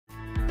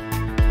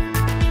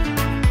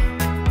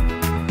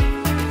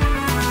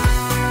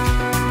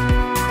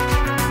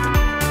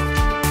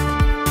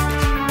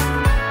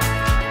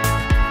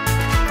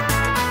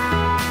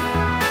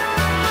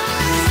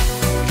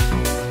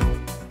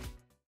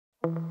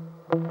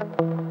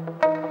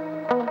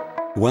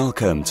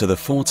Welcome to the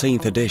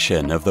 14th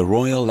edition of the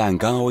Royal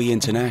Langkawi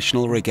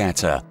International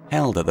Regatta,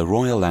 held at the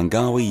Royal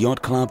Langkawi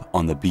Yacht Club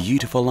on the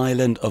beautiful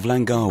island of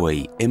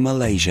Langkawi in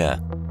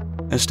Malaysia.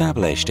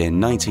 Established in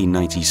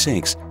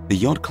 1996, the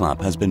Yacht Club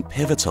has been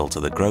pivotal to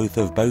the growth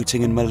of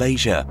boating in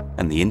Malaysia,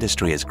 and the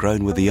industry has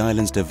grown with the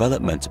island's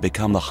development to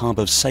become the hub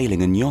of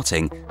sailing and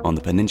yachting on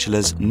the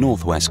peninsula's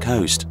northwest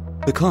coast.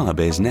 The club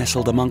is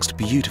nestled amongst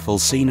beautiful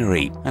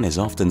scenery and is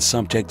often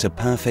subject to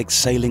perfect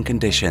sailing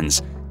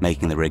conditions,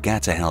 making the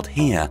regatta held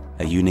here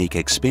a unique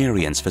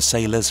experience for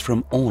sailors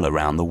from all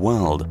around the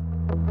world.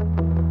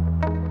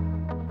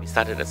 We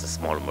started as a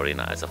small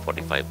marina, as a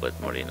 45-berth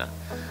marina,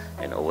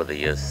 and over the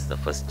years, the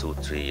first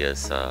 2-3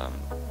 years,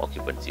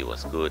 occupancy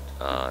was good.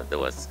 There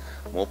was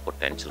more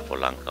potential for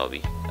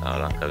Langkawi.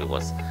 Langkawi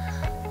was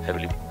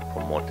heavily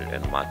promoted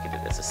and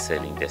marketed as a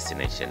sailing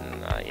destination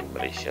in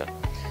Malaysia.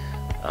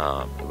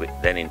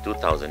 Then in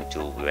 2002,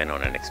 we went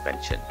on an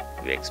expansion.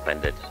 We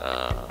expanded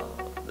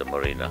the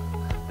marina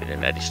with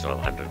an additional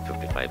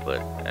 155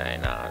 berths,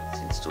 and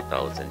since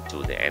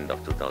 2002, the end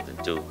of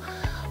 2002,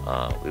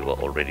 we were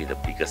already the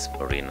biggest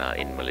marina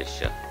in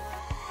Malaysia.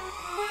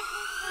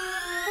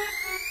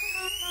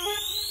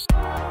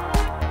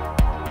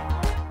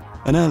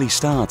 An early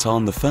start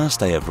on the first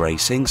day of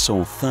racing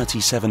saw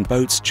 37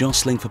 boats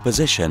jostling for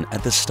position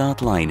at the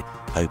start line,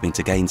 hoping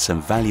to gain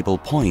some valuable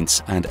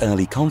points and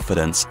early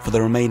confidence for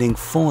the remaining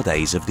 4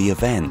 days of the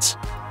event.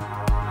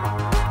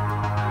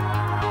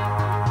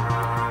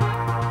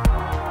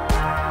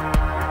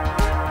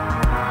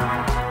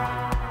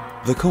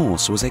 The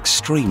course was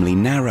extremely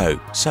narrow,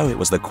 so it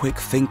was the quick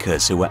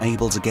thinkers who were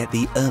able to get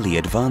the early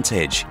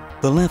advantage.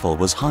 The level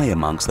was high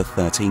amongst the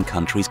 13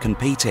 countries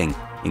competing,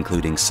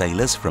 including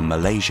sailors from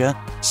Malaysia,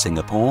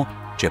 Singapore,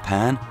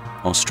 Japan,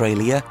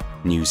 Australia,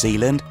 New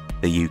Zealand,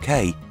 the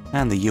UK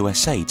and the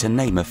USA, to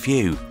name a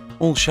few,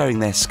 all showing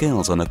their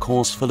skills on a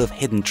course full of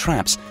hidden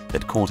traps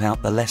that caught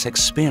out the less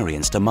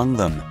experienced among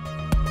them.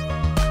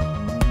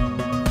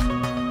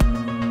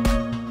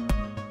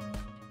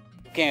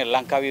 Looking at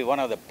Langkawi, one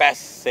of the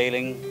best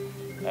sailing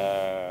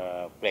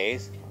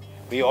place.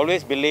 We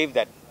always believe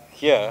that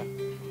here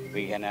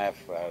we can have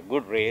a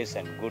good race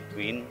and good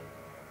wind.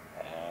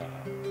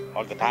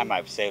 All the time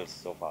I've sailed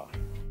so far.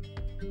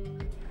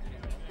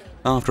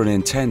 After an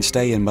intense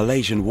day in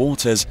Malaysian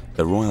waters,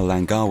 the Royal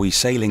Langkawi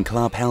Sailing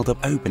Club held up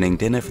opening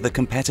dinner for the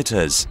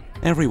competitors.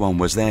 Everyone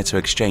was there to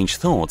exchange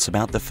thoughts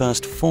about the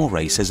first 4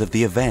 races of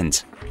the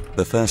event.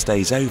 The first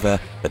day's over,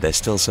 but there's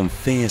still some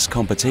fierce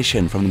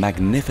competition from the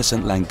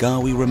magnificent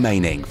Langkawi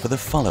remaining for the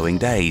following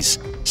days.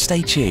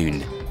 Stay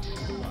tuned.